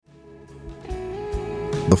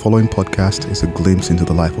The following podcast is a glimpse into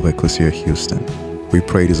the life of Chris Seay Houston. We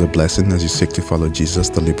pray it is a blessing as you seek to follow Jesus,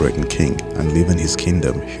 the liberating King, and live in His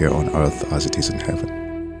kingdom here on earth as it is in heaven.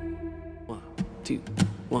 1, 2,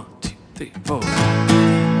 1, 2, 3, 4.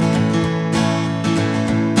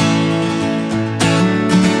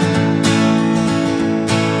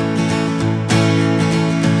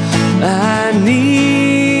 I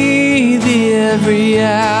need Thee every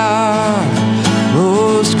hour,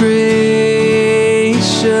 most gracious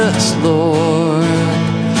Lord.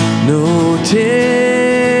 No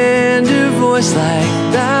tender voice like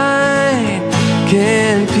Thine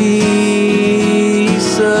can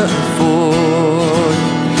peace afford.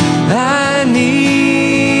 I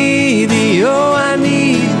need Thee, oh, I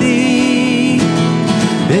need Thee.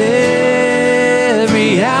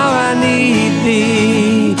 Every hour I need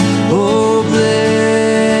Thee. Oh,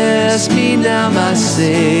 bless me now, my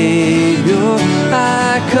Savior.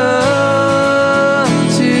 I come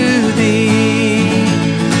to Thee.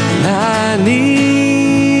 I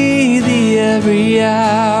need Thee every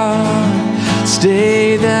hour.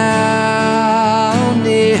 Stay Thou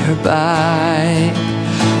nearby.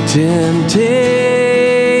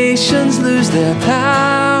 Temptations lose their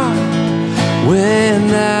power when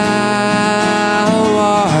Thou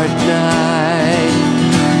art nigh.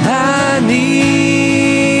 I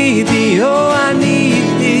need Thee, oh, I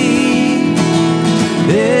need Thee.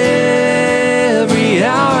 Every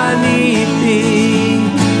hour I need Thee.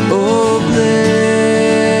 Oh,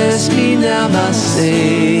 bless me now, my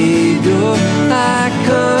Savior. I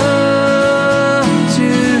come to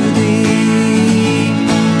Thee.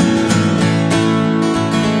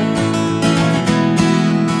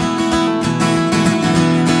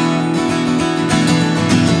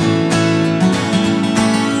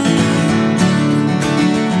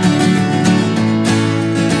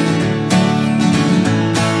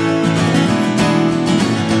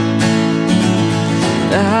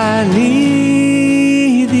 I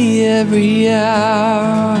need Thee every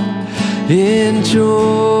hour, in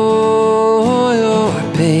joy or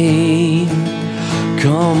pain.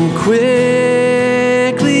 Come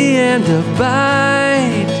quickly and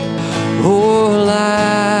abide, or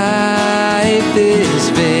life is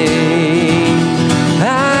vain.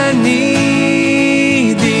 I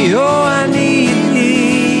need Thee, oh, I need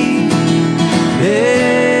Thee.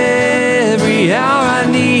 Every hour I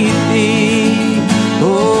need Thee.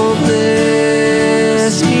 Oh,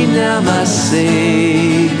 bless me now, my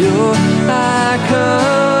Savior. I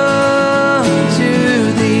come to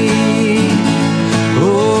Thee.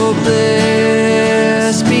 Oh,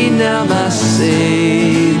 bless me now, my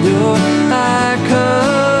Savior. I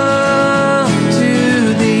come to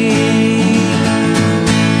Thee.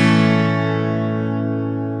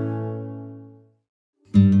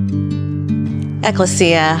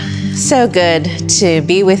 Ecclesia, so good to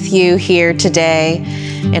be with you here today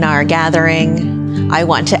in our gathering. I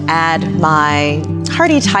want to add my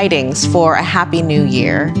hearty tidings for a happy new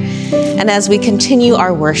year. And as we continue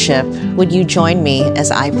our worship, would you join me as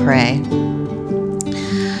I pray?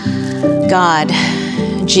 God,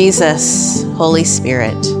 Jesus, Holy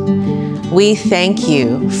Spirit, we thank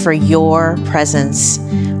you for your presence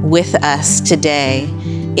with us today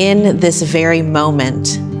in this very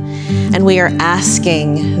moment. And we are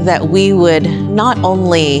asking that we would not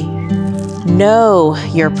only know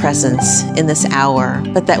your presence in this hour,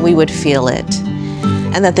 but that we would feel it.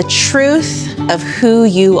 And that the truth of who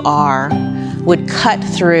you are would cut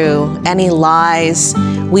through any lies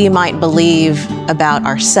we might believe about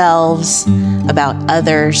ourselves, about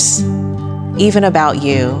others, even about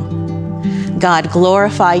you. God,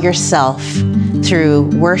 glorify yourself through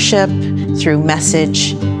worship, through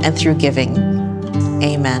message, and through giving.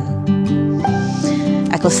 Amen.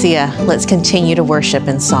 Ecclesia, let's continue to worship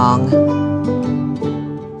in song.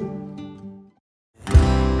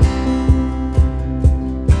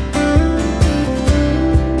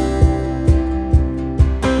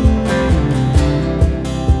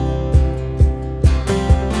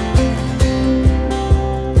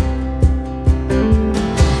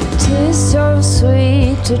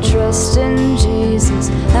 To trust in Jesus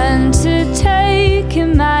and to take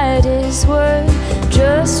Him at His word,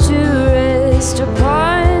 just to rest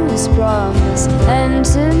upon His promise and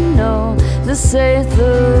to know thus saith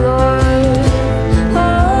the Lord.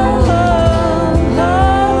 Oh, oh, oh,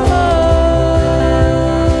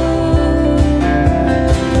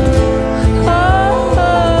 oh, oh,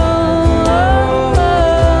 oh.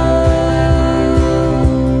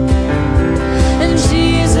 And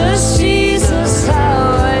Jesus,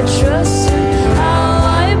 how I trust Him, how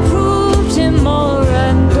I proved Him more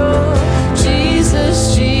and more.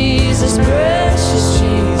 Jesus, precious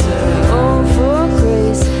Jesus, oh, for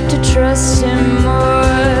grace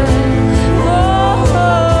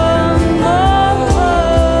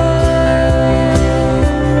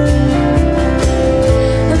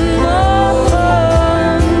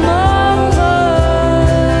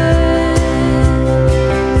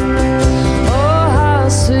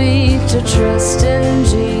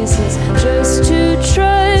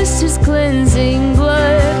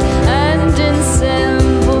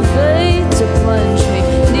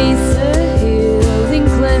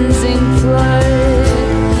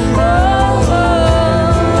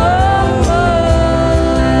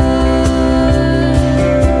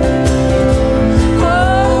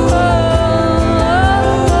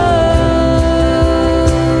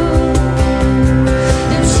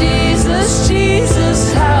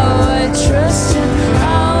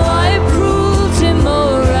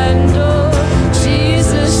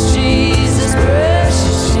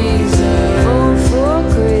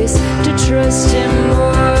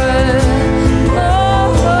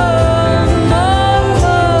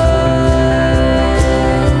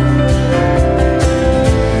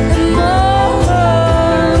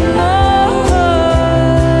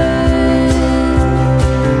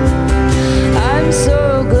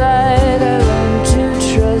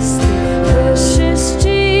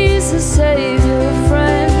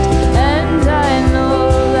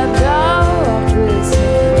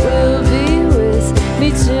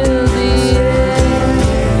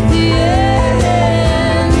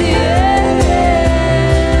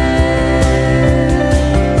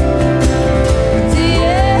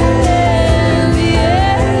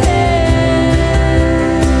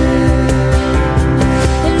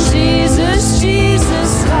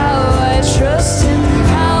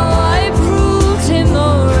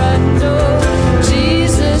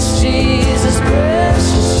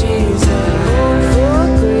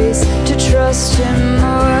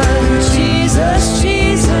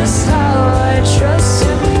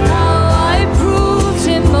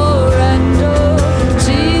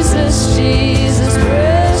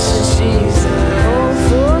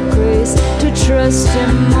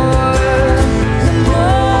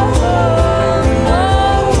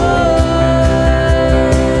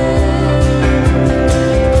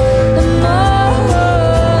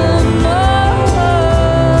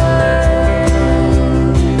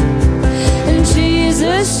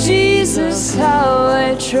Jesus, Jesus, how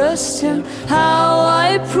I trust him, how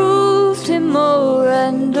I proved him more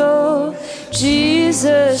and oh.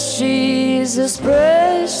 Jesus, Jesus,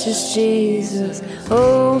 precious Jesus,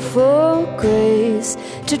 oh, for grace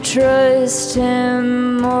to trust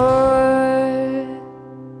him more.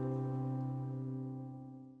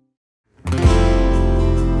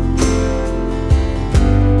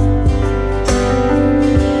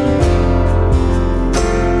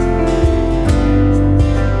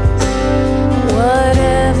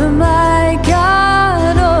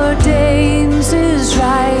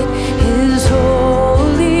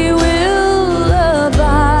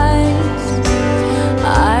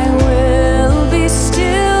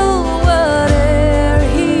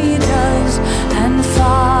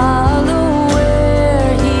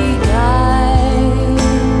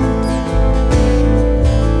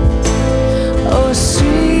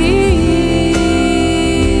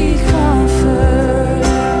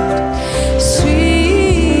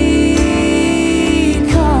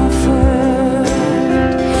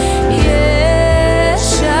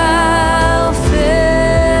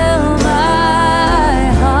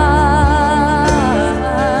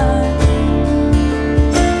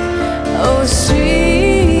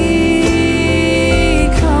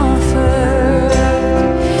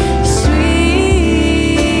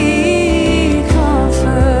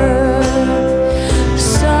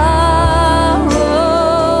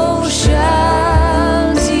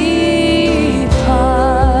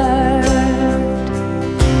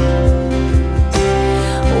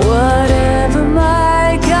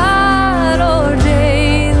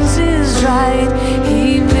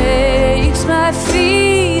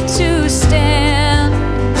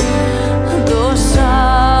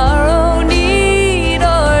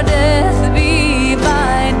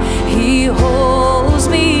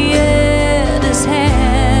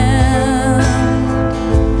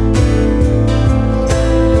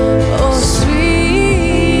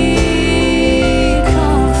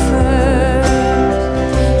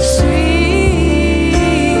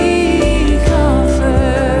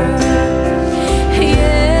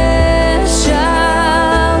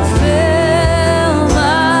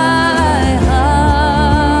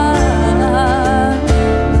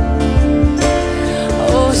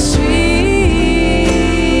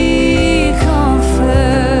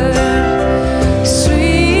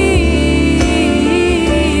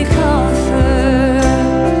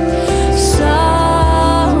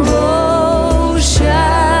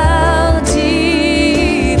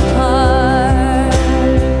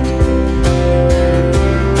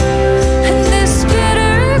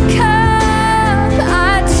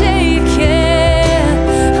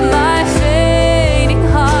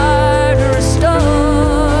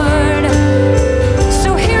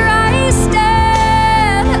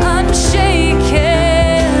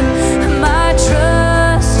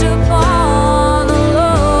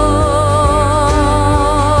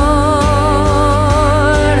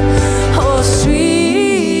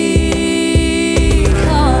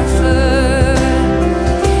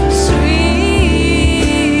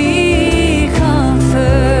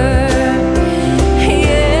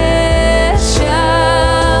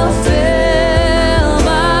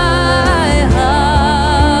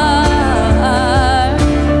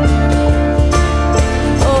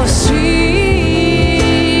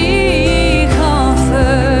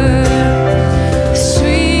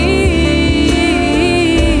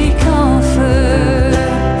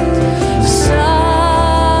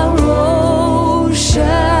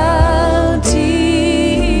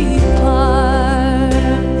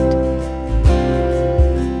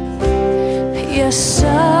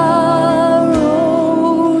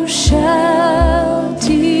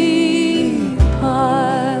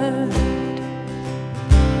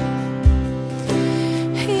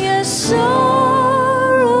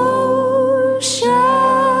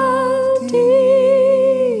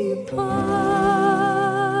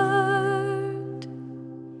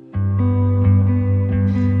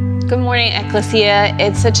 Good morning, Ecclesia.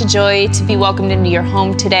 It's such a joy to be welcomed into your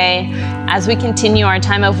home today. As we continue our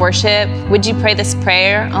time of worship, would you pray this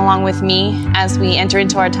prayer along with me as we enter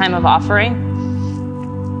into our time of offering?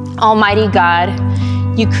 Almighty God,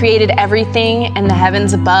 you created everything in the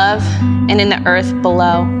heavens above and in the earth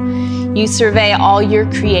below. You survey all your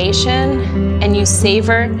creation and you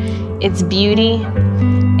savor its beauty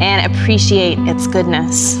and appreciate its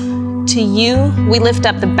goodness. To you, we lift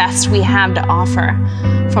up the best we have to offer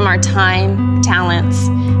from our time, talents,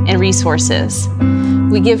 and resources.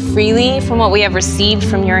 We give freely from what we have received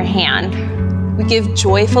from your hand. We give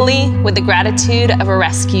joyfully with the gratitude of a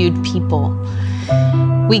rescued people.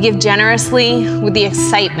 We give generously with the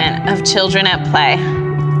excitement of children at play.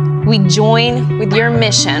 we join with your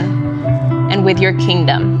mission and with your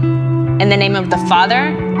kingdom. In the name of the Father,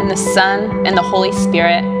 and the Son, and the Holy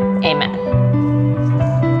Spirit, amen.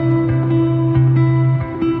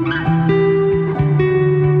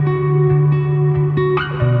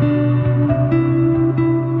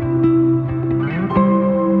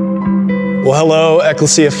 Well, hello,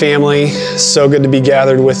 Ecclesia family. So good to be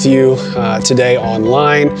gathered with you today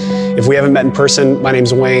online. If we haven't met in person, my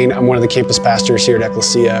name's Wayne. I'm one of the campus pastors here at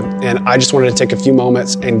Ecclesia, and I just wanted to take a few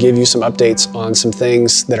moments and give you some updates on some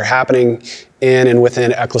things that are happening in and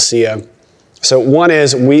within Ecclesia. So one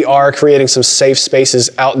is we are creating some safe spaces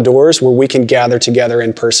outdoors where we can gather together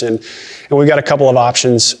in person. And we've got a couple of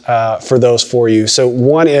options for those for you. So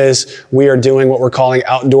one is we are doing what we're calling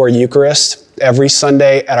outdoor Eucharist every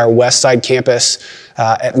Sunday at our West Side campus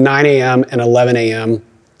at 9 a.m. and 11 a.m.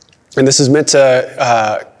 And this is meant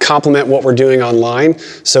to complement what we're doing online.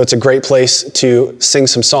 So it's a great place to sing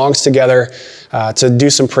some songs together, to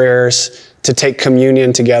do some prayers, to take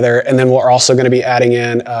communion together. And then we're also going to be adding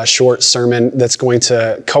in a short sermon that's going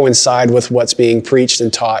to coincide with what's being preached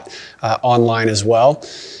and taught online as well.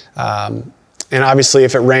 And obviously,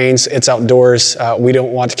 if it rains, it's outdoors. We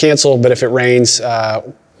don't want to cancel, but if it rains,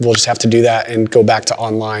 we'll just have to do that and go back to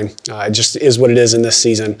online. It just is what it is in this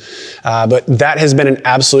season. But that has been an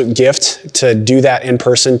absolute gift to do that in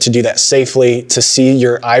person, to do that safely, to see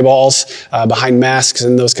your eyeballs behind masks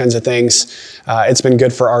and those kinds of things. It's been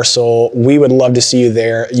good for our soul. We would love to see you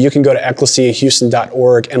there. You can go to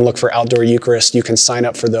ecclesiahouston.org and look for Outdoor Eucharist. You can sign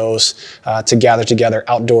up for those to gather together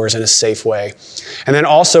outdoors in a safe way. And then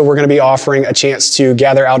also we're going to be offering a chance to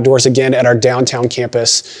gather outdoors again at our downtown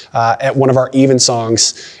campus at one of our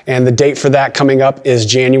evensongs. And the date for that coming up is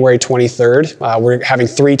January 23rd. We're having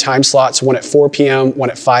 3 time slots, one at 4 p.m., one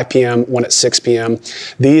at 5 p.m., one at 6 p.m.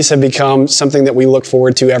 These have become something that we look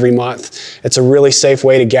forward to every month. It's a really safe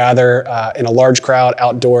way to gather in a large crowd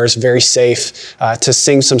outdoors, very safe, to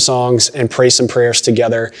sing some songs and pray some prayers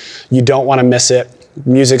together. You don't want to miss it.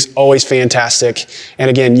 Music's always fantastic. And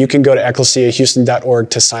again, you can go to ecclesiahouston.org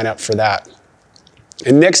to sign up for that.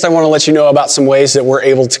 And next, I want to let you know about some ways that we're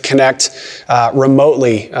able to connect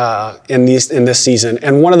remotely in this season.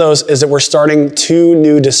 And one of those is that we're starting 2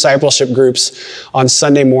 new discipleship groups on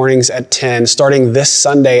Sunday mornings at 10, starting this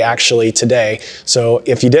Sunday, actually, today. So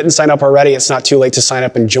if you didn't sign up already, it's not too late to sign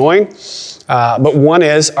up and join. But one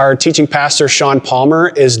is our teaching pastor, Sean Palmer,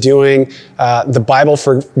 is doing the Bible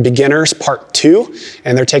for Beginners, Part 2.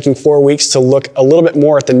 And they're taking 4 weeks to look a little bit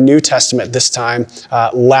more at the New Testament this time.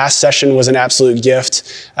 Last session was an absolute gift.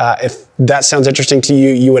 If that sounds interesting to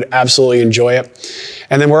you, you would absolutely enjoy it.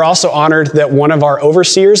 And then we're also honored that one of our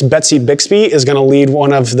overseers, Betsy Bixby, is going to lead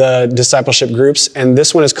one of the discipleship groups. And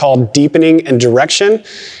this one is called Deepening and Direction.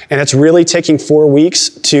 And it's really taking 4 weeks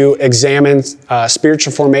to examine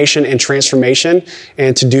spiritual formation and transformation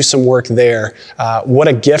and to do some work there. What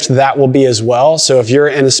a gift that will be as well. So if you're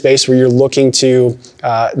in a space where you're looking to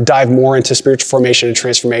dive more into spiritual formation and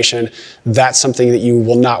transformation, that's something that you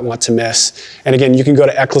will not want to miss. And again, you can go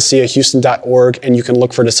to ecclesiahouston.org and you can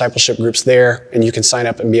look for discipleship groups there and you can sign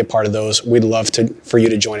up and be a part of those. We'd love for you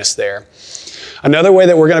to join us there. Another way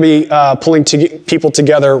that we're going to be pulling people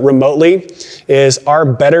together remotely is our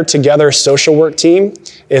Better Together social work team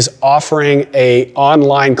is offering an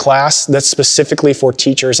online class that's specifically for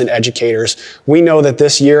teachers and educators. We know that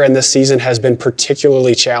this year and this season has been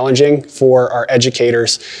particularly challenging for our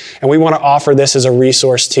educators, and we want to offer this as a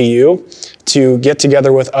resource to you to get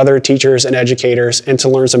together with other teachers and educators and to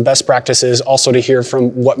learn some best practices, also to hear from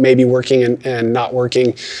what may be working and not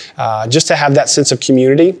working, just to have that sense of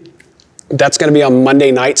community. That's going to be on Monday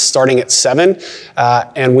nights starting at 7.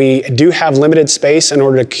 And we do have limited space in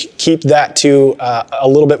order to keep that to a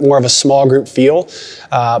little bit more of a small group feel.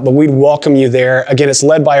 But we'd welcome you there. Again, it's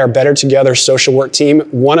led by our Better Together social work team,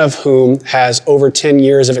 one of whom has over 10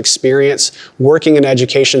 years of experience working in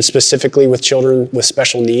education, specifically with children with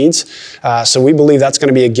special needs. So we believe that's going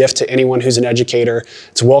to be a gift to anyone who's an educator.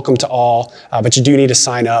 It's welcome to all, but you do need to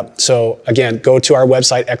sign up. So again, go to our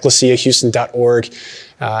website, ecclesiahouston.org.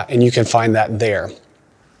 And you can find that there.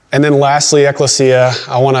 And then lastly, Ecclesia,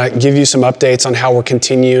 I want to give you some updates on how we're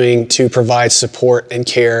continuing to provide support and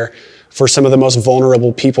care for some of the most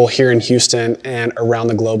vulnerable people here in Houston and around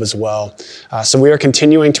the globe as well. So we are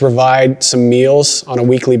continuing to provide some meals on a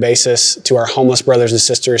weekly basis to our homeless brothers and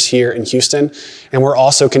sisters here in Houston. And we're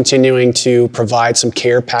also continuing to provide some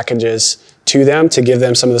care packages to them to give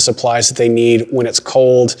them some of the supplies that they need when it's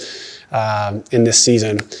cold in this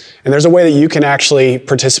season. And there's a way that you can actually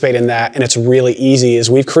participate in that, and it's really easy, is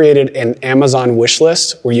we've created an Amazon wish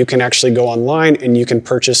list where you can actually go online and you can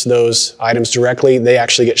purchase those items directly. They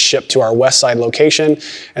actually get shipped to our West Side location,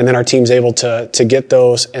 and then our team's able to get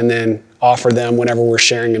those and then offer them whenever we're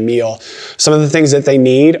sharing a meal. Some of the things that they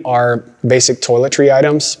need are basic toiletry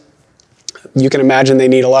items. You can imagine they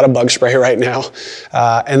need a lot of bug spray right now.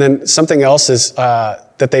 And then something else is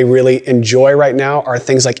that they really enjoy right now are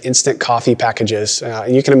things like instant coffee packages.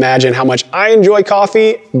 And you can imagine how much I enjoy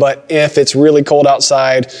coffee, but if it's really cold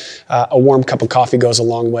outside, a warm cup of coffee goes a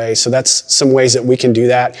long way. So that's some ways that we can do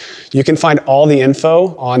that. You can find all the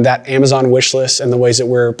info on that Amazon wish list and the ways that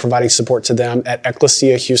we're providing support to them at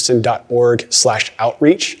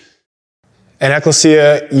ecclesiahouston.org/outreach. And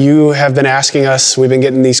Ecclesia, you have been asking us, we've been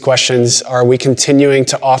getting these questions, are we continuing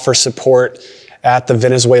to offer support at the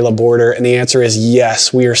Venezuela border? And the answer is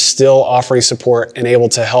yes, we are still offering support and able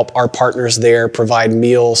to help our partners there provide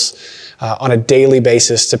meals on a daily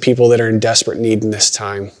basis to people that are in desperate need in this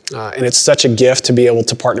time. And it's such a gift to be able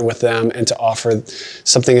to partner with them and to offer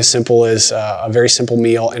something as simple as a very simple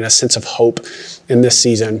meal and a sense of hope in this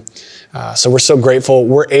season. So we're so grateful.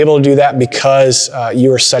 We're able to do that because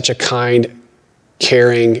you are such a kind,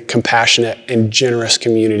 caring, compassionate, and generous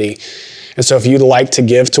community. And so if you'd like to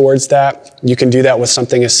give towards that, you can do that with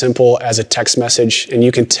something as simple as a text message, and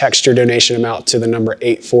you can text your donation amount to the number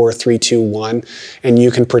 84321, and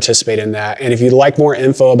you can participate in that. And if you'd like more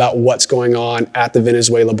info about what's going on at the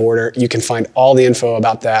Venezuela border, you can find all the info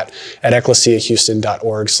about that at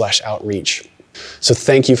ecclesiahouston.org/outreach. So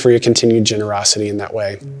thank you for your continued generosity in that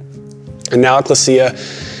way. And now, Ecclesia,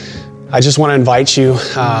 I just want to invite you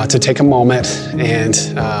to take a moment and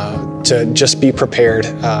to just be prepared.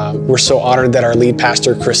 We're so honored that our lead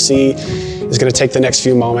pastor, Chris Seay, is going to take the next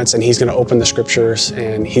few moments and he's going to open the scriptures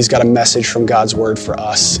and he's got a message from God's word for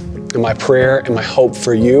us. And my prayer and my hope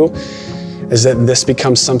for you is that this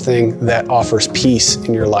becomes something that offers peace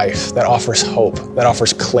in your life, that offers hope, that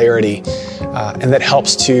offers clarity, and that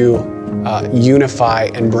helps to unify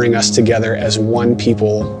and bring us together as one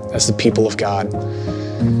people, as the people of God.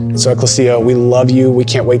 So Ecclesia, we love you. We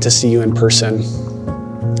can't wait to see you in person.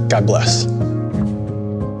 God bless.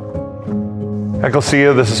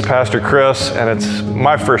 Ecclesia, this is Pastor Chris, and it's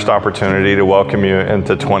my first opportunity to welcome you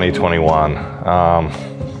into 2021.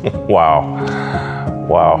 Wow.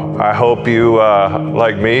 I hope you,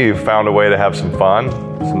 like me, you found a way to have some fun,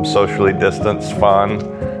 some socially distanced fun,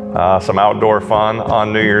 some outdoor fun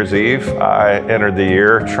on New Year's Eve. I entered the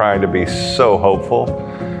year trying to be so hopeful,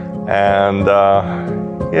 and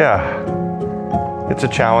it's a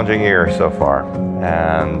challenging year so far.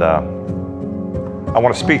 And I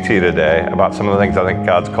want to speak to you today about some of the things I think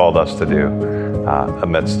God's called us to do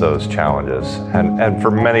amidst those challenges. And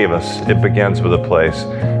for many of us, it begins with a place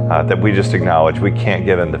that we just acknowledge we can't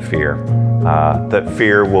give in to fear. That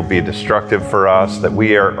fear will be destructive for us, that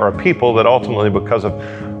we are a people that ultimately, because of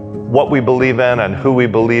what we believe in and who we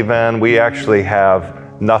believe in, we actually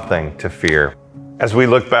have nothing to fear. As we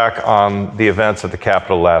look back on the events at the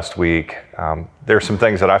Capitol last week, there are some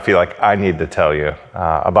things that I feel like I need to tell you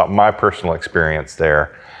about my personal experience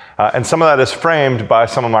there. And some of that is framed by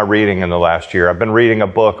some of my reading in the last year. I've been reading a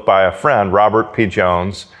book by a friend, Robert P.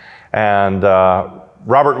 Jones, and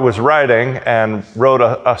Robert was writing and wrote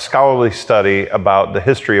a scholarly study about the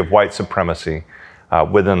history of white supremacy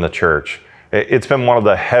within the church. It's been one of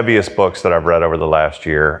the heaviest books that I've read over the last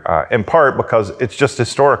year, in part because it's just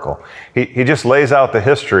historical. He just lays out the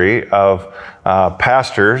history of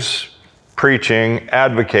pastors preaching,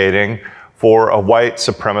 advocating for a white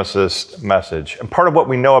supremacist message. And part of what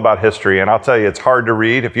we know about history, and I'll tell you, it's hard to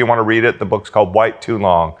read. If you want to read it, the book's called White Too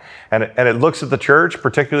Long. And it looks at the church,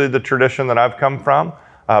 particularly the tradition that I've come from,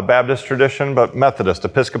 Baptist tradition, but Methodist,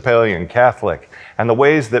 Episcopalian, Catholic, and the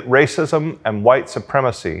ways that racism and white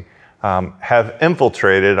supremacy have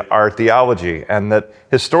infiltrated our theology, and that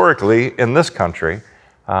historically in this country,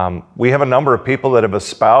 we have a number of people that have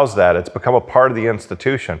espoused that. It's become a part of the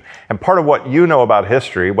institution. And part of what you know about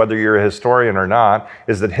history, whether you're a historian or not,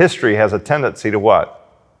 is that history has a tendency to what?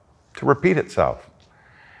 To repeat itself.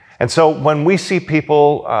 And so when we see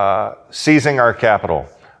people seizing our Capitol,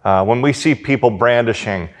 when we see people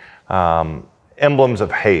brandishing emblems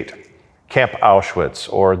of hate, Camp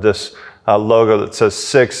Auschwitz, or this logo that says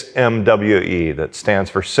 6MWE, that stands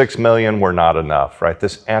for 6 million were not enough, right?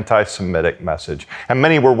 This anti-Semitic message. And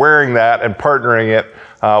many were wearing that and partnering it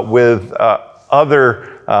with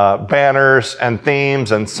other banners and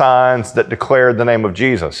themes and signs that declared the name of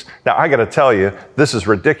Jesus. Now, I got to tell you, this is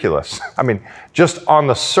ridiculous. I mean, just on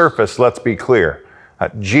the surface, let's be clear.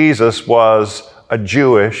 Jesus was a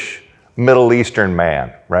Jewish Middle Eastern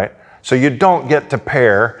man, right? So you don't get to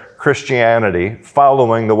pair Christianity,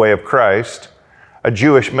 following the way of Christ, a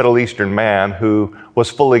Jewish Middle Eastern man who was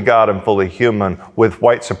fully God and fully human, with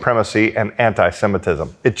white supremacy and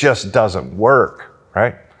anti-Semitism. It just doesn't work,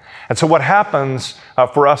 right? And so what happens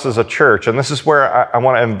for us as a church, and this is where I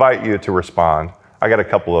want to invite you to respond. I got a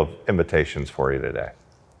couple of invitations for you today.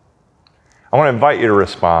 I want to invite you to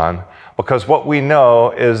respond because what we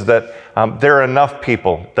know is that there are enough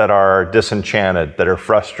people that are disenchanted, that are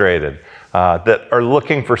frustrated, that are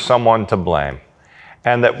looking for someone to blame.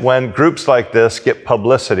 And that when groups like this get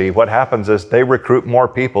publicity, what happens is they recruit more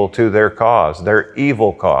people to their cause, their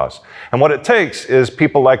evil cause. And what it takes is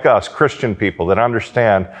people like us, Christian people, that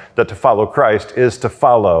understand that to follow Christ is to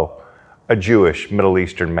follow a Jewish Middle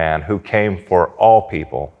Eastern man who came for all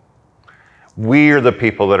people. We are the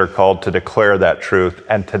people that are called to declare that truth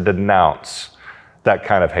and to denounce that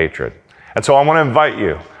kind of hatred. And so I want to invite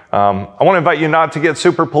you. I want to invite you not to get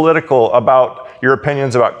super political about your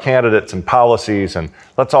opinions about candidates and policies, and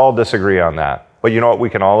let's all disagree on that. But you know what we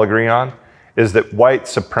can all agree on? Is that white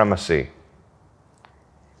supremacy,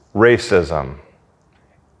 racism,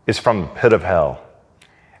 is from the pit of hell.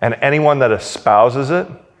 And anyone that espouses it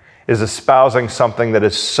is espousing something that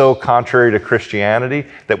is so contrary to Christianity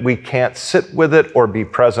that we can't sit with it or be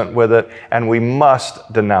present with it, and we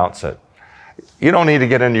must denounce it. You don't need to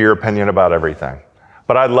get into your opinion about everything.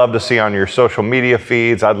 But I'd love to see on your social media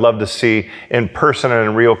feeds, I'd love to see in person and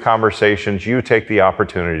in real conversations, you take the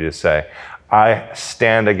opportunity to say, I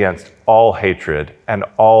stand against all hatred and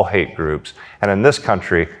all hate groups. And in this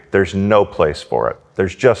country, there's no place for it.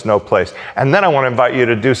 There's just no place. And then I want to invite you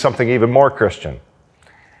to do something even more Christian,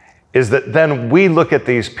 is that then we look at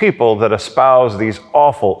these people that espouse these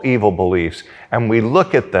awful, evil beliefs, and we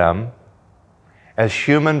look at them as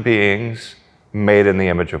human beings made in the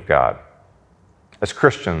image of God. As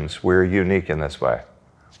Christians, we're unique in this way.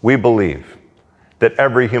 We believe that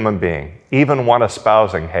every human being, even one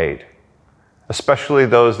espousing hate, especially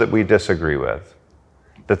those that we disagree with,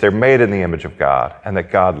 that they're made in the image of God and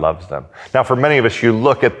that God loves them. Now, for many of us, you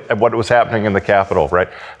look at what was happening in the Capitol, right?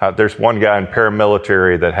 There's one guy in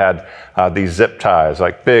paramilitary that had these zip ties,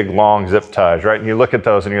 like big, long zip ties, right? And you look at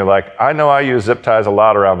those and you're like, I know I use zip ties a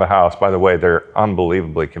lot around the house. By the way, they're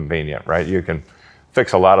unbelievably convenient, right? You can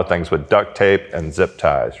fix a lot of things with duct tape and zip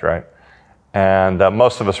ties, right? And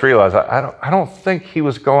most of us realize, I don't think he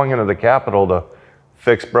was going into the Capitol to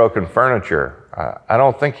fix broken furniture. I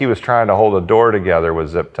don't think he was trying to hold a door together with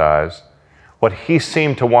zip ties. What he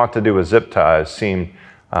seemed to want to do with zip ties seemed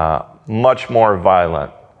much more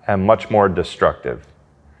violent and much more destructive.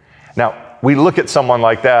 Now, we look at someone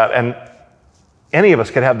like that, and any of us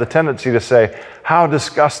could have the tendency to say, how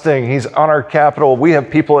disgusting, he's on our Capitol. We have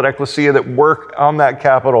people at Ecclesia that work on that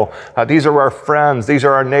Capitol. These are our friends, these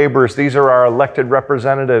are our neighbors, these are our elected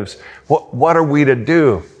representatives. What are we to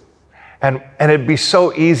do? And it'd be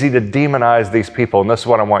so easy to demonize these people, and this is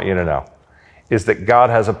what I want you to know, is that God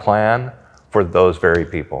has a plan for those very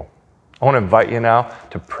people. I want to invite you now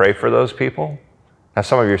to pray for those people. Now,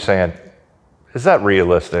 some of you are saying, is that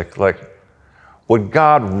realistic? Like, would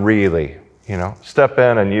God really, step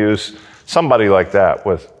in and use somebody like that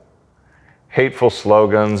with hateful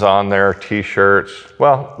slogans on their t-shirts?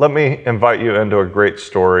 Well, let me invite you into a great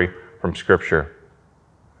story from Scripture.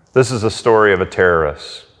 This is a story of a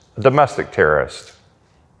terrorist, a domestic terrorist,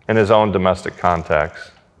 in his own domestic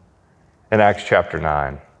context, in Acts chapter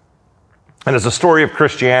 9. And as the story of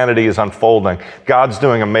Christianity is unfolding, God's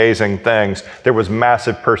doing amazing things. There was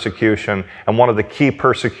massive persecution, and one of the key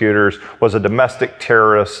persecutors was a domestic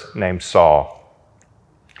terrorist named Saul.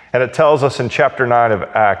 And it tells us in chapter 9 of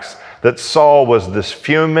Acts that Saul was this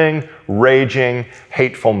fuming, raging,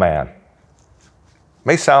 hateful man.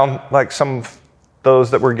 May sound like some of those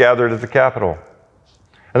that were gathered at the Capitol.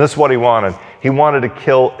 And this is what he wanted. He wanted to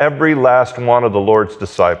kill every last one of the Lord's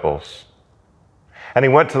disciples. And he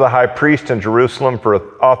went to the high priest in Jerusalem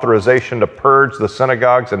for authorization to purge the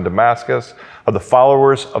synagogues in Damascus of the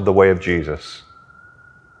followers of the way of Jesus.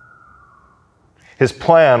 His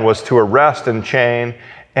plan was to arrest and chain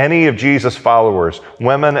any of Jesus' followers,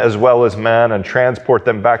 women as well as men, and transport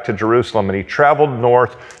them back to Jerusalem. And he traveled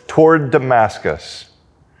north toward Damascus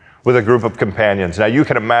with a group of companions. Now you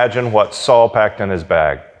can imagine what Saul packed in his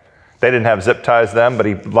bag. They didn't have zip ties then, but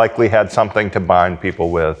he likely had something to bind people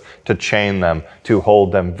with, to chain them, to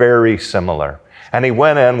hold them, very similar. And he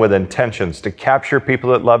went in with intentions to capture people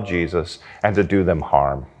that love Jesus and to do them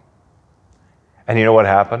harm. And you know what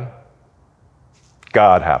happened?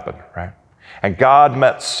 God happened, right? And God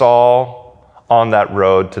met Saul on that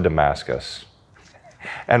road to Damascus.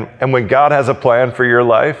 And when God has a plan for your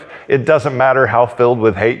life, it doesn't matter how filled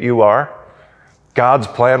with hate you are, God's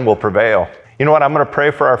plan will prevail. You know what? I'm going to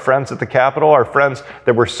pray for our friends at the Capitol, our friends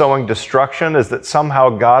that were sowing destruction, is that somehow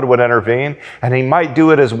God would intervene, and he might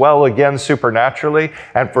do it as well again supernaturally.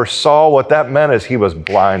 And for Saul, what that meant is he was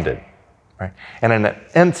blinded. Right? And in an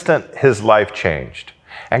instant, his life changed.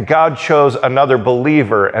 And God chose another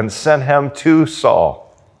believer and sent him to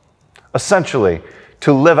Saul, essentially,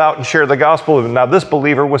 to live out and share the gospel with him. Now, this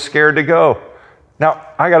believer was scared to go. Now,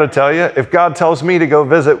 I got to tell you, if God tells me to go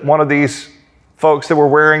visit one of these folks that were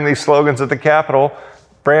wearing these slogans at the Capitol,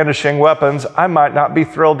 brandishing weapons, I might not be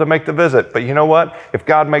thrilled to make the visit. But you know what? If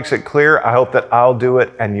God makes it clear, I hope that I'll do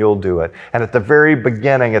it and you'll do it. And at the very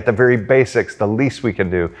beginning, at the very basics, the least we can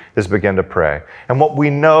do is begin to pray. And what we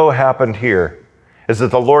know happened here is that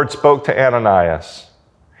the Lord spoke to Ananias.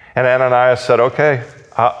 And Ananias said, okay,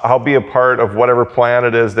 I'll be a part of whatever plan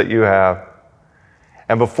it is that you have.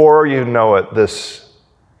 And before you know it, this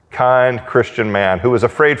kind Christian man who was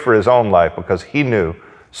afraid for his own life because he knew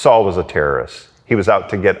Saul was a terrorist. He was out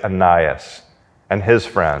to get Ananias and his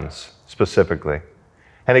friends specifically.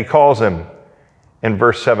 And he calls him in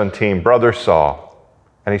verse 17, Brother Saul.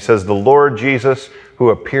 And he says, the Lord Jesus, who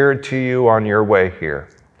appeared to you on your way here,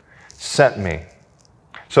 sent me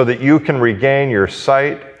so that you can regain your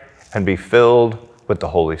sight and be filled with the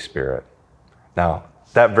Holy Spirit. Now,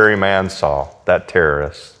 that very man, Saul, that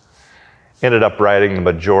terrorist, ended up writing the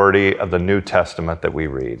majority of the New Testament that we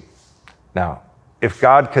read. Now, if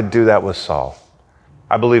God could do that with Saul,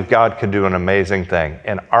 I believe God could do an amazing thing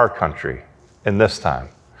in our country in this time.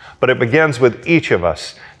 But it begins with each of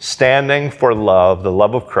us standing for love, the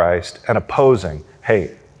love of Christ, and opposing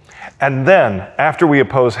hate. And then, after we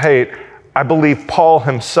oppose hate, I believe Paul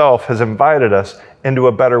himself has invited us into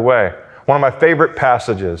a better way. One of my favorite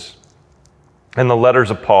passages in the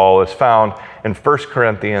letters of Paul is found in 1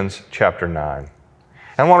 Corinthians chapter 9. And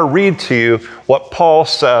I want to read to you what Paul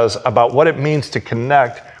says about what it means to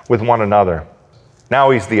connect with one another.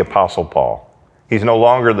 Now he's the Apostle Paul. He's no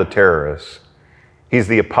longer the terrorist. He's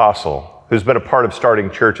the apostle who's been a part of starting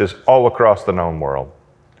churches all across the known world.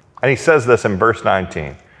 And he says this in verse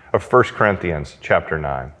 19 of 1 Corinthians chapter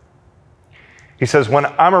 9. He says, when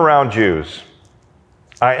I'm around Jews,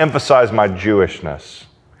 I emphasize my Jewishness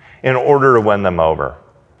in order to win them over.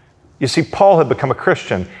 You see, Paul had become a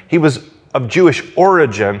Christian. He was of Jewish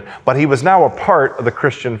origin, but he was now a part of the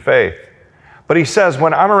Christian faith. But he says,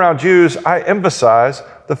 when I'm around Jews, I emphasize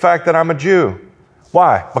the fact that I'm a Jew.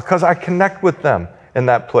 Why? Because I connect with them in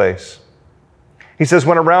that place. He says,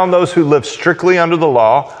 when around those who live strictly under the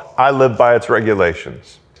law, I live by its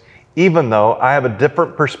regulations, even though I have a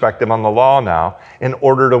different perspective on the law now in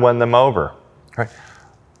order to win them over. Right?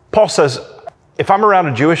 Paul says, if I'm around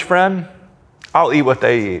a Jewish friend, I'll eat what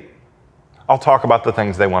they eat. I'll talk about the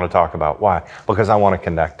things they want to talk about. Why? Because I want to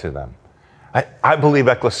connect to them. I believe,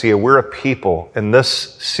 Ecclesia, we're a people in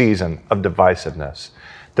this season of divisiveness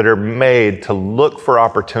that are made to look for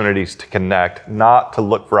opportunities to connect, not to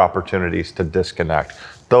look for opportunities to disconnect.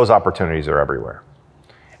 Those opportunities are everywhere.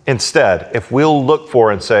 Instead, if we'll look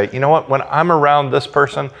for and say, you know what, when I'm around this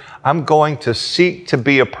person, I'm going to seek to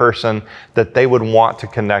be a person that they would want to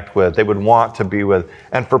connect with, they would want to be with.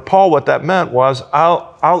 And for Paul, what that meant was,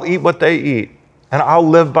 I'll eat what they eat, and I'll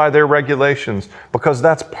live by their regulations, because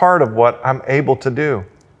that's part of what I'm able to do.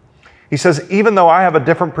 He says, even though I have a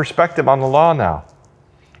different perspective on the law now,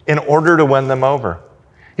 in order to win them over.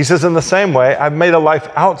 He says, in the same way, I've made a life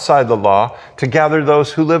outside the law to gather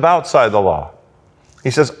those who live outside the law. He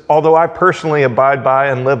says, although I personally abide by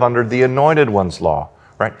and live under the anointed one's law,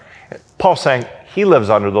 right? Paul's saying he lives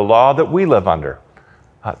under the law that we live under,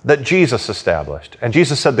 that Jesus established. And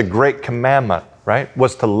Jesus said the great commandment, right,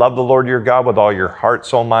 was to love the Lord your God with all your heart,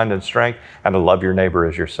 soul, mind, and strength, and to love your neighbor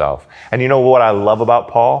as yourself. And you know what I love about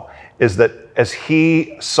Paul is that as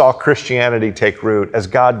he saw Christianity take root, as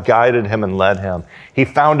God guided him and led him, he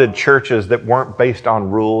founded churches that weren't based on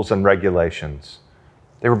rules and regulations.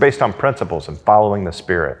 They were based on principles and following the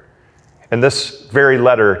Spirit. In this very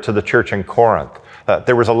letter to the church in Corinth,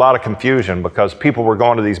 there was a lot of confusion because people were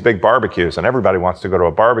going to these big barbecues, and everybody wants to go to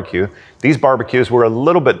a barbecue. These barbecues were a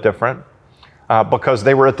little bit different because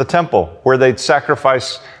they were at the temple where they'd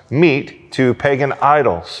sacrifice meat to pagan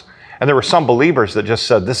idols. And there were some believers that just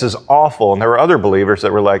said, this is awful. And there were other believers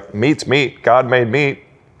that were like, meat's meat, God made meat.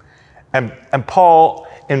 And Paul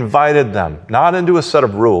invited them, not into a set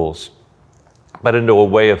of rules, but into a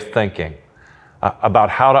way of thinking about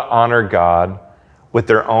how to honor God with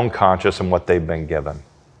their own conscience and what they've been given.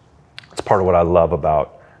 It's part of what I love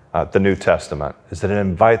about the New Testament, is that it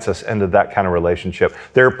invites us into that kind of relationship.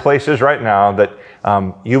 There are places right now that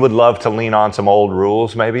you would love to lean on some old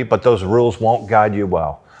rules maybe, but those rules won't guide you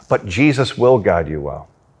well. But Jesus will guide you well.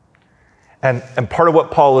 And part of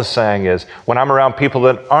what Paul is saying is, when I'm around people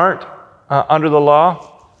that aren't under the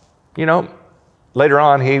law, later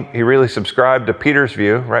on he really subscribed to Peter's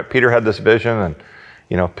view, right? Peter had this vision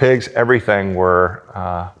and, pigs, everything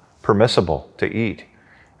were permissible to eat.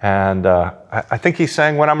 And I think he's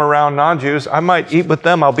saying, when I'm around non-Jews, I might eat with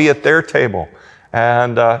them. I'll be at their table.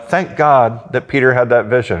 And thank God that Peter had that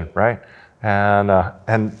vision, right? And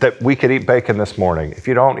that we could eat bacon this morning. If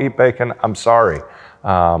you don't eat bacon, I'm sorry.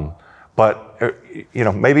 But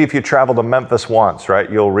maybe if you travel to Memphis once,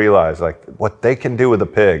 right, you'll realize like what they can do with a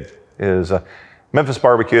pig is Memphis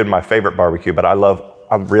barbecue is my favorite barbecue, but I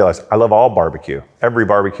realize I love all barbecue. Every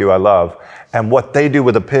barbecue I love. And what they do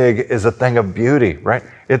with a pig is a thing of beauty, right?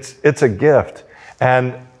 It's a gift.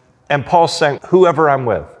 And Paul's saying, whoever I'm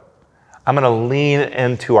with, I'm going to lean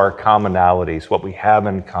into our commonalities, what we have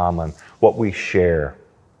in common, what we share.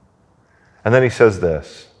 And then he says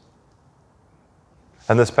this,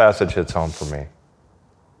 and this passage hits home for me.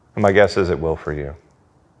 And my guess is it will for you.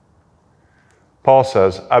 Paul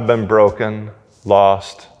says, I've been broken,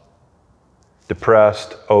 lost,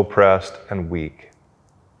 depressed, oppressed, and weak,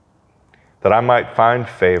 that I might find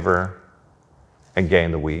favor and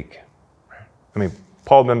gain the weak.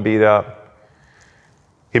 Paul had been beat up.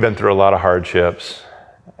 He'd been through a lot of hardships.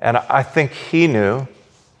 And I think he knew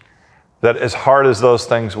that as hard as those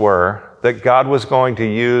things were, that God was going to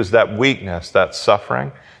use that weakness, that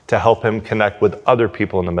suffering, to help him connect with other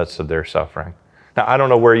people in the midst of their suffering. Now, I don't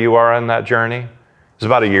know where you are in that journey. It was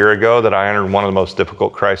about a year ago that I entered one of the most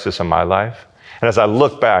difficult crises in my life. And as I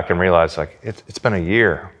look back and realize, it's been a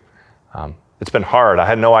year. It's been hard. I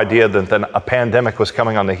had no idea that then a pandemic was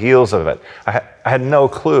coming on the heels of it. I had no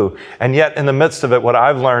clue. And yet, in the midst of it, what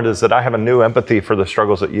I've learned is that I have a new empathy for the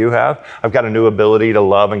struggles that you have. I've got a new ability to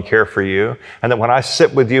love and care for you. And that when I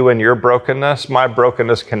sit with you in your brokenness, my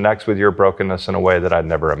brokenness connects with your brokenness in a way that I'd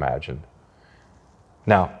never imagined.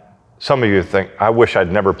 Now, some of you think, I wish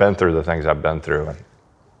I'd never been through the things I've been through. And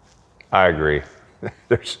I agree.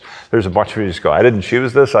 There's a bunch of you just go, I didn't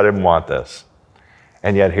choose this, I didn't want this.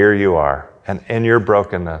 And yet here you are. And in your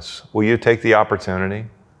brokenness, will you take the opportunity?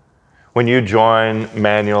 When you join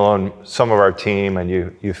Manuel and some of our team and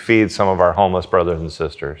you feed some of our homeless brothers and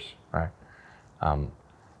sisters, right?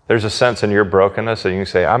 There's a sense in your brokenness that you can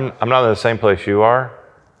say, I'm not in the same place you are,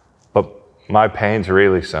 but my pain's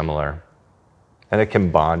really similar. And it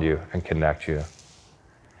can bond you and connect you.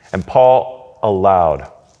 And Paul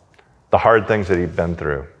allowed the hard things that he'd been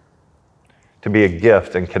through to be a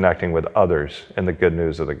gift in connecting with others in the good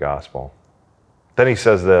news of the gospel. Then he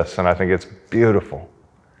says this, and I think it's beautiful.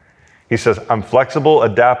 He says, I'm flexible,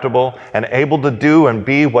 adaptable, and able to do and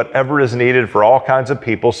be whatever is needed for all kinds of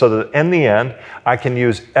people so that in the end, I can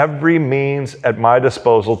use every means at my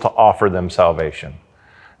disposal to offer them salvation.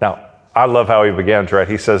 Now, I love how he begins, right?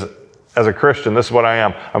 He says, as a Christian, this is what I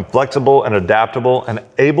am. I'm flexible and adaptable and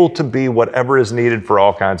able to be whatever is needed for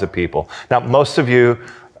all kinds of people. Now, most of you,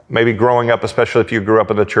 maybe growing up, especially if you grew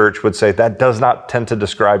up in the church, would say that does not tend to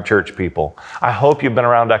describe church people. I hope you've been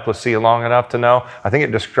around Ecclesia long enough to know, I think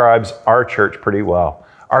it describes our church pretty well.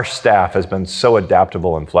 Our staff has been so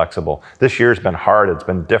adaptable and flexible. This year's been hard, it's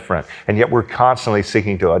been different, and yet we're constantly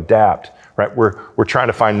seeking to adapt, right? We're trying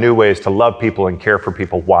to find new ways to love people and care for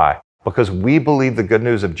people. Why? Because we believe the good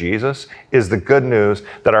news of Jesus is the good news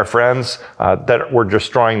that our friends that were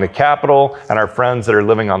destroying the Capitol and our friends that are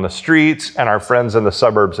living on the streets and our friends in the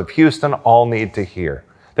suburbs of Houston all need to hear.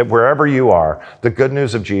 That wherever you are, the good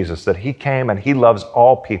news of Jesus, that he came and he loves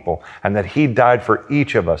all people and that he died for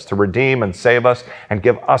each of us to redeem and save us and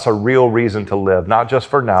give us a real reason to live, not just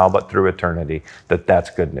for now, but through eternity, that's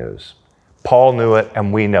good news. Paul knew it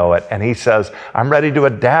and we know it. And he says, I'm ready to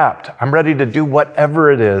adapt. I'm ready to do whatever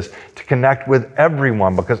it is to connect with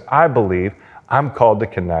everyone because I believe I'm called to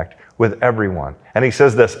connect with everyone. And he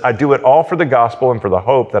says this, I do it all for the gospel and for the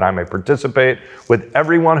hope that I may participate with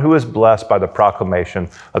everyone who is blessed by the proclamation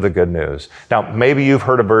of the good news. Now, maybe you've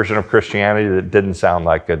heard a version of Christianity that didn't sound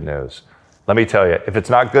like good news. Let me tell you, if it's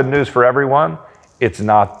not good news for everyone, it's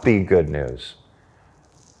not the good news.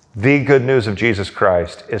 The good news of Jesus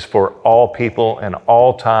Christ is for all people in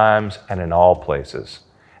all times and in all places.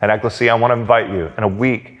 And Ecclesia, I want to invite you in a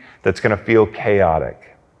week that's going to feel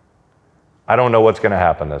chaotic. I don't know what's going to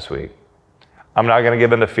happen this week. I'm not going to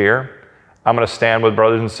give in to fear. I'm going to stand with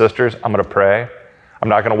brothers and sisters. I'm going to pray. I'm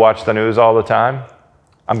not going to watch the news all the time.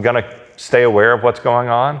 I'm going to stay aware of what's going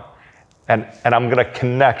on. And I'm going to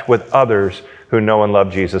connect with others who know and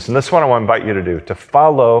love Jesus. And this is what I want to invite you to do, to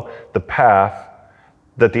follow the path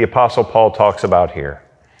that the Apostle Paul talks about here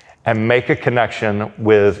and make a connection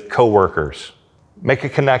with coworkers, make a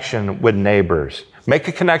connection with neighbors, make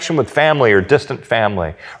a connection with family or distant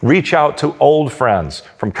family. Reach out to old friends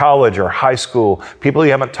from college or high school, people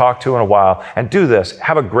you haven't talked to in a while, and do this.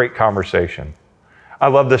 Have a great conversation. I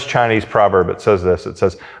love this Chinese proverb. It says this. It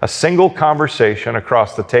says, a single conversation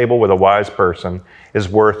across the table with a wise person is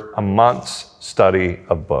worth a month's study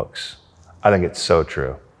of books. I think it's so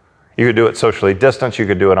true. You could do it socially distanced. You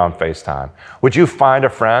could do it on FaceTime. Would you find a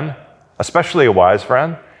friend, especially a wise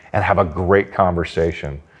friend, and have a great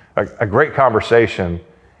conversation? A great conversation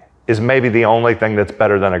is maybe the only thing that's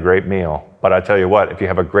better than a great meal. But I tell you what, if you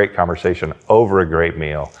have a great conversation over a great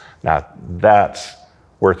meal, now that's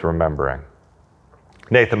worth remembering.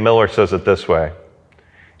 Nathan Miller says it this way.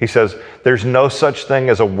 He says, there's no such thing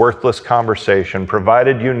as a worthless conversation,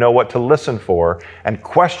 provided you know what to listen for, and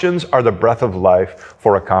questions are the breath of life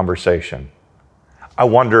for a conversation. I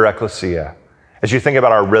wonder, Ecclesia, as you think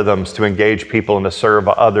about our rhythms to engage people and to serve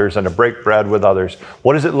others and to break bread with others,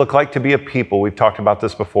 what does it look like to be a people, we've talked about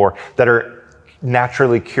this before, that are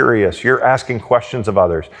naturally curious? You're asking questions of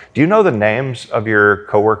others. Do you know the names of your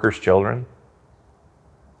coworkers' children?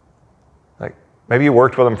 Maybe you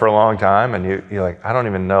worked with them for a long time and you're like, I don't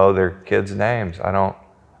even know their kids' names. I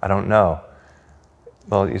don't know.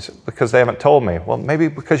 Well, because they haven't told me. Well, maybe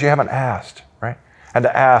because you haven't asked, right? And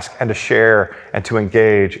to ask and to share and to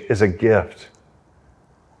engage is a gift.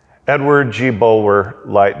 Edward G.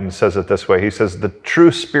 Bulwer-Lytton says it this way. He says, the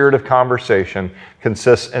true spirit of conversation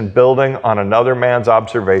consists in building on another man's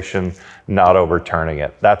observation, not overturning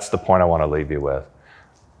it. That's the point I want to leave you with.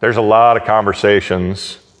 There's a lot of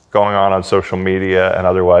conversations going on social media and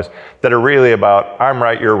otherwise that are really about, I'm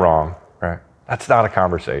right, you're wrong, right? That's not a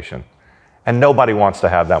conversation. And nobody wants to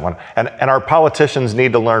have that one. And our politicians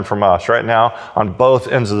need to learn from us. Right now, on both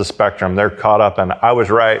ends of the spectrum, they're caught up in, I was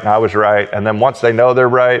right, and I was right. And then once they know they're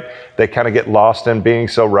right, they kind of get lost in being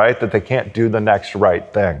so right that they can't do the next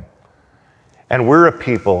right thing. And we're a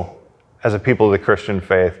people, as a people of the Christian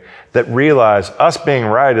faith, that realize us being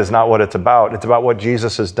right is not what it's about. It's about what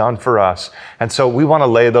Jesus has done for us. And so we want to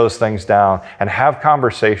lay those things down and have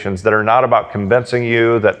conversations that are not about convincing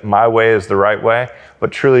you that my way is the right way,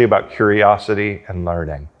 but truly about curiosity and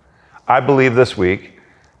learning. I believe this week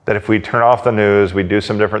that if we turn off the news, we do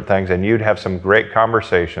some different things, and you'd have some great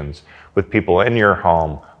conversations with people in your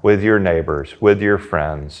home, with your neighbors, with your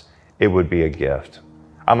friends, it would be a gift.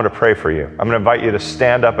 I'm going to pray for you. I'm going to invite you to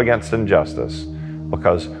stand up against injustice,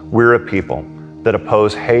 because we're a people that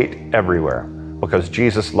oppose hate everywhere, because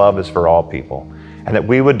Jesus' love is for all people, and that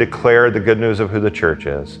we would declare the good news of who the church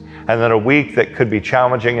is. And then a week that could be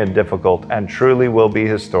challenging and difficult and truly will be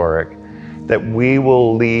historic, that we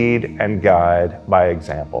will lead and guide by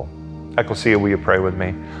example. Ecclesia, will you pray with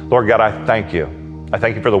me? Lord God, I thank you. I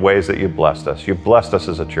thank you for the ways that you've blessed us. You've blessed us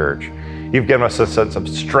as a church. You've given us a sense of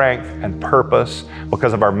strength and purpose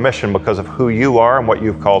because of our mission, because of who you are and what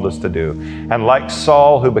you've called us to do. And like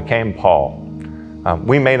Saul, who became Paul,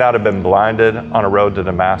 we may not have been blinded on a road to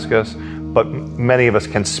Damascus, but many of us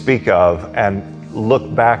can speak of and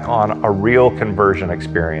look back on a real conversion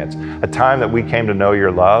experience, a time that we came to know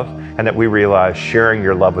your love and that we realized sharing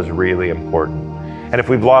your love was really important. And if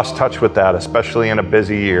we've lost touch with that, especially in a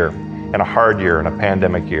busy year, in a hard year, in a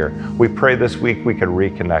pandemic year, we pray this week we could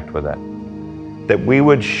reconnect with it. That we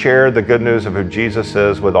would share the good news of who Jesus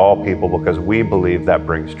is with all people, because we believe that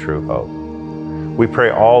brings true hope. We pray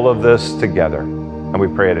all of this together, and we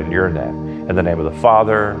pray it in your name. In the name of the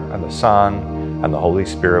Father, and the Son, and the Holy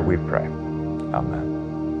Spirit we pray. Amen.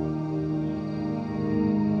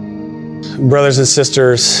 Brothers and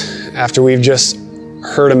sisters, after we've just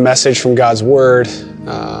heard a message from God's Word,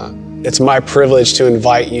 it's my privilege to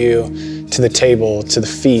invite you to the table, to the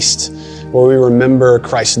feast, where we remember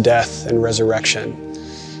Christ's death and resurrection.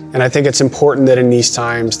 And I think it's important that in these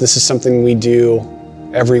times, this is something we do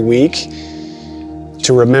every week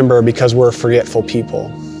to remember, because we're a forgetful people.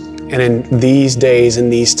 And in these days, in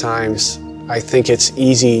these times, I think it's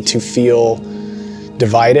easy to feel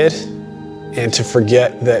divided and to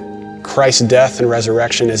forget that Christ's death and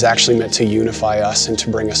resurrection is actually meant to unify us and to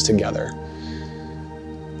bring us together.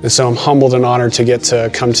 And so I'm humbled and honored to get to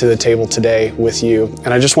come to the table today with you.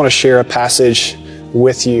 And I just want to share a passage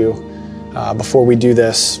with you before we do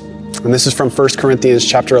this. And this is from 1 Corinthians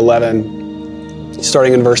chapter 11,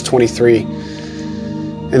 starting in verse 23.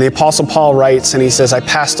 And the Apostle Paul writes, and he says, I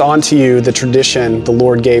passed on to you the tradition the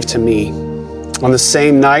Lord gave to me. On the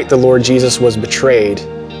same night the Lord Jesus was betrayed,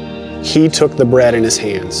 he took the bread in his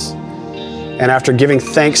hands. And after giving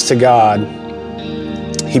thanks to God,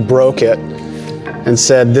 he broke it and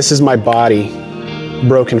said, "This is my body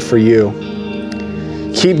broken for you.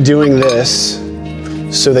 Keep doing this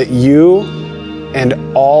so that you and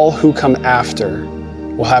all who come after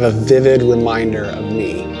will have a vivid reminder of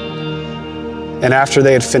me." And after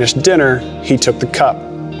they had finished dinner, he took the cup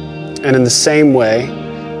and in the same way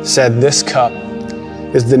said, "This cup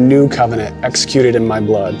is the new covenant executed in my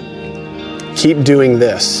blood. Keep doing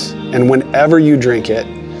this, and whenever you drink it,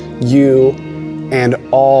 you and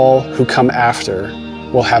all who come after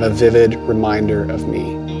will have a vivid reminder of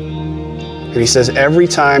me." And he says, every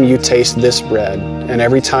time you taste this bread and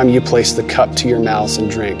every time you place the cup to your mouths and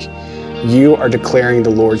drink, you are declaring the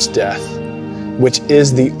Lord's death, which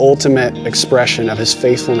is the ultimate expression of his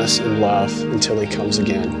faithfulness and love until he comes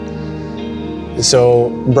again. And so,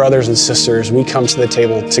 brothers and sisters, we come to the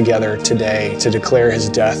table together today to declare his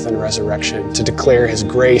death and resurrection, to declare his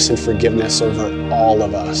grace and forgiveness over all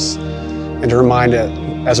of us, and to remind it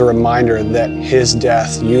as a reminder that his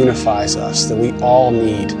death unifies us, that we all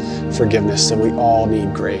need forgiveness, that we all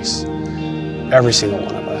need grace, every single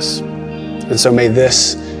one of us. And so may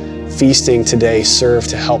this feasting today serve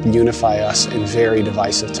to help unify us in very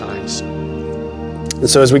divisive times. And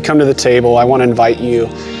so as we come to the table, I want to invite you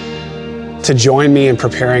to join me in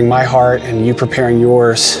preparing my heart and you preparing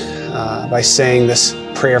yours by saying this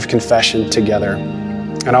prayer of confession together.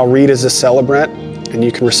 And I'll read as a celebrant, and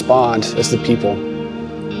you can respond as the people.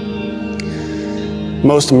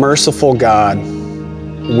 Most merciful God,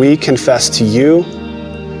 we confess to you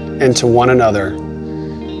and to one another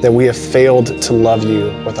that we have failed to love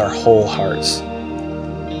you with our whole hearts.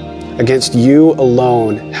 Against you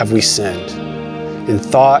alone have we sinned, in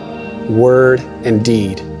thought, word, and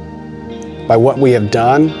deed, by what we have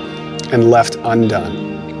done and left undone.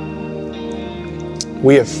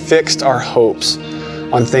 We have fixed our hopes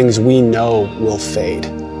on things we know will fade.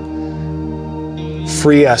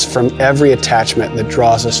 Free us from every attachment that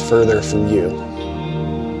draws us further from you.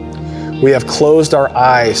 We have closed our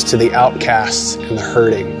eyes to the outcasts and the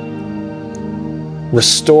hurting.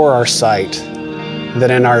 Restore our sight,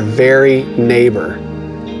 that in our very neighbor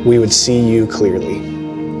we would see you clearly.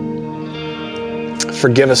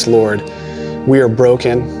 Forgive us, Lord. We are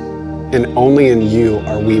broken, and only in you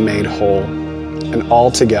are we made whole. And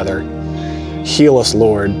all together, heal us,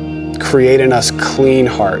 Lord. Create in us clean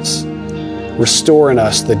hearts. Restore in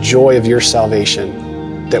us the joy of your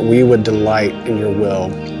salvation, that we would delight in your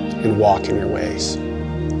will and walk in your ways.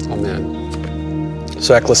 Amen.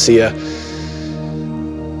 So, Ecclesia,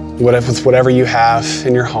 with whatever you have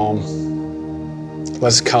in your home,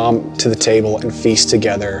 let's come to the table and feast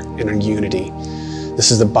together in unity.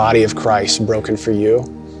 This is the body of Christ broken for you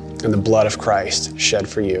and the blood of Christ shed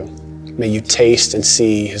for you. May you taste and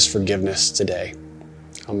see his forgiveness today.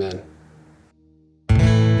 Amen.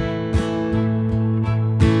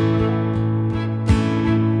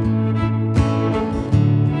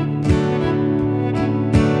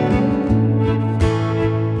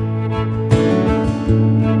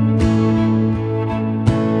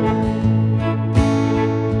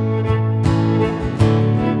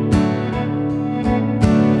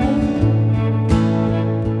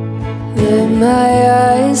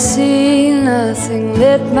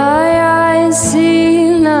 Let my eyes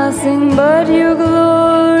see nothing but your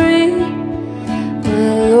glory,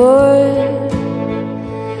 my Lord.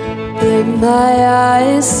 Let my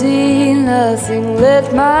eyes see nothing,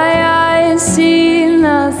 let my eyes see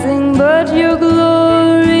nothing but your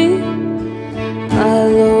glory, my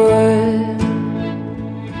Lord.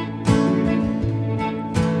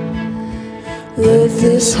 Let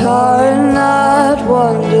this heart not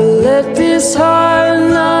wander, let this heart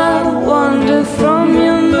not wander from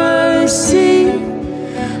your mercy,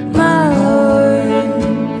 my Lord.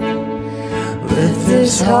 Let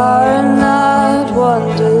this heart not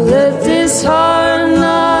wander, let this heart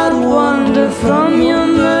not wander from your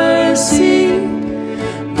mercy,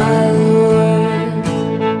 my Lord.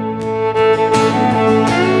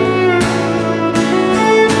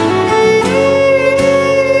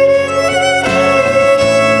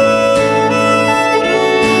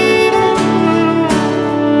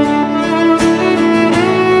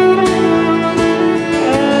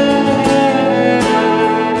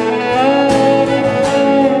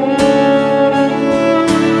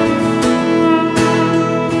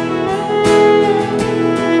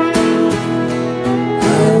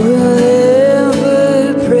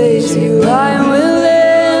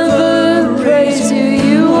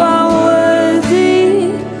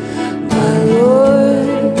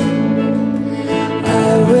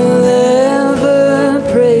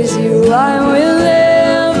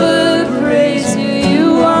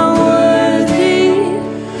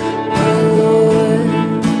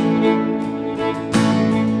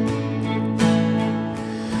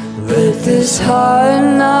 Let this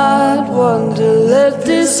heart not wander, let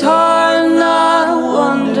this heart not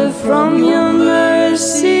wander from your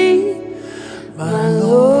mercy, my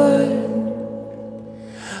Lord.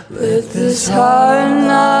 Let this heart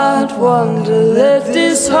not wander, let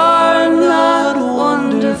this heart not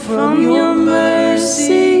wander from your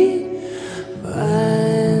mercy,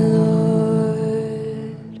 my Lord.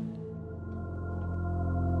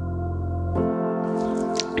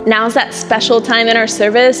 Now's that special time in our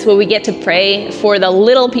service where we get to pray for the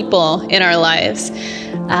little people in our lives.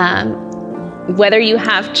 Whether you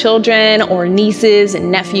have children or nieces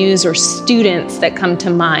and nephews or students that come to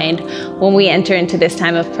mind when we enter into this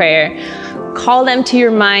time of prayer, call them to your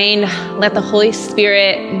mind. Let the Holy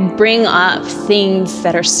Spirit bring up things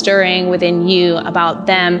that are stirring within you about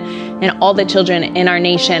them and all the children in our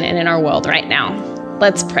nation and in our world right now.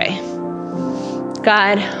 Let's pray.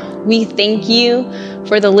 God, we thank you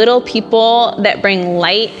for the little people that bring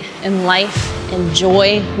light and life and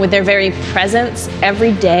joy with their very presence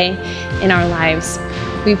every day in our lives.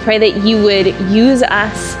 We pray that you would use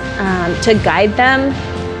us to guide them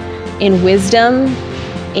in wisdom,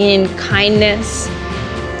 in kindness,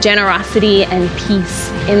 generosity, and peace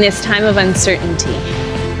in this time of uncertainty.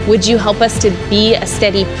 Would you help us to be a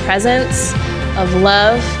steady presence of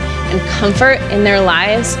love and comfort in their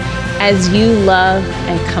lives as you love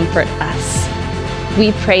and comfort us?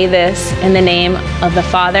 We pray this in the name of the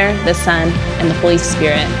Father, the Son, and the Holy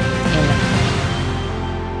Spirit. Amen.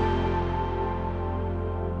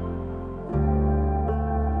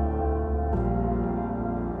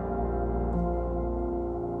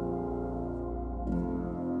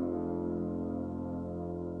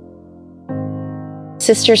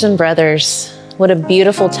 Sisters and brothers, what a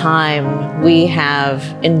beautiful time we have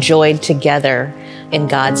enjoyed together in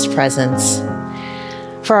God's presence.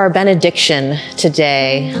 For our benediction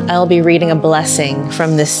today, I'll be reading a blessing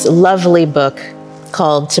from this lovely book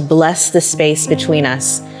called To Bless the Space Between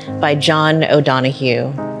Us by John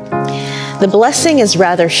O'Donohue. The blessing is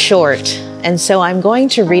rather short, and so I'm going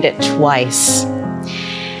to read it twice.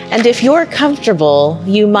 And if you're comfortable,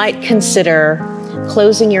 you might consider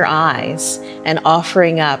closing your eyes and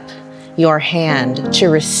offering up your hand to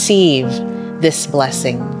receive this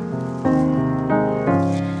blessing.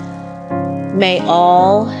 May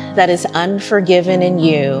all that is unforgiven in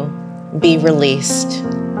you be released.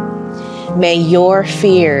 May your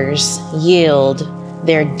fears yield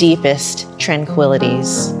their deepest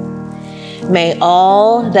tranquilities. May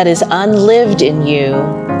all that is unlived in you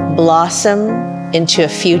blossom into a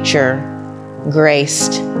future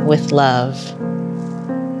graced with love.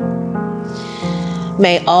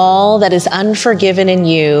 May all that is unforgiven in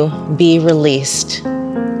you be released.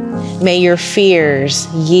 May your fears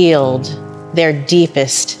yield their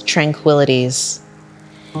deepest tranquilities.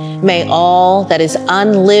 May all that is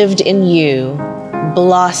unlived in you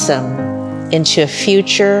blossom into a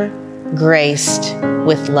future graced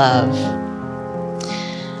with love.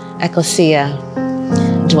 Ecclesia,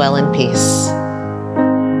 dwell in peace.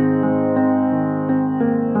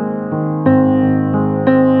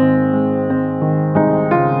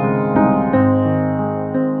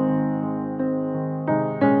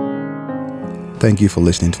 Thank you for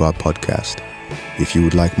listening to our podcast. If you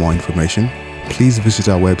would like more information, please visit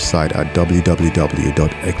our website at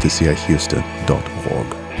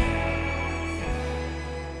www.ecclesiahouston.org.